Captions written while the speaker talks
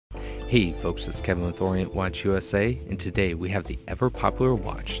Hey folks, it's Kevin with Orient Watch USA, and today we have the ever popular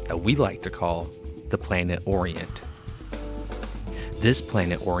watch that we like to call the Planet Orient. This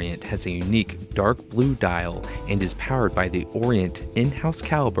Planet Orient has a unique dark blue dial and is powered by the Orient in-house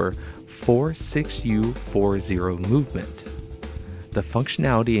caliber 46U40 movement. The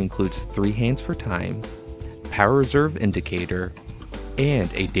functionality includes 3 hands for time, power reserve indicator, and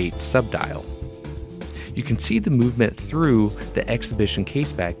a date subdial. You can see the movement through the exhibition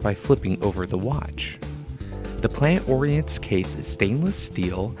caseback by flipping over the watch. The Planet Orient's case is stainless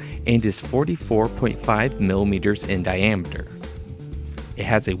steel and is 44.5 millimeters in diameter. It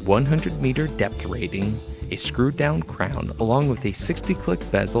has a 100-meter depth rating, a screwed-down crown, along with a 60-click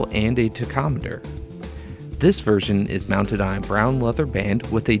bezel and a tachometer. This version is mounted on a brown leather band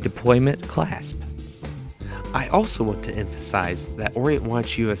with a deployment clasp. I also want to emphasize that Orient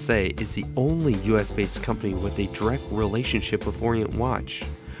Watch USA is the only US-based company with a direct relationship with Orient Watch.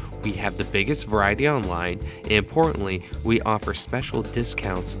 We have the biggest variety online, and importantly, we offer special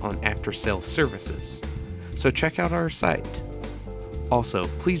discounts on after-sale services. So check out our site. Also,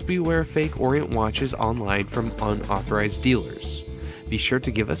 please be aware of fake Orient watches online from unauthorized dealers. Be sure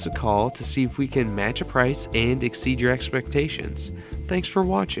to give us a call to see if we can match a price and exceed your expectations. Thanks for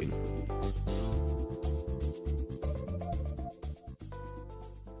watching.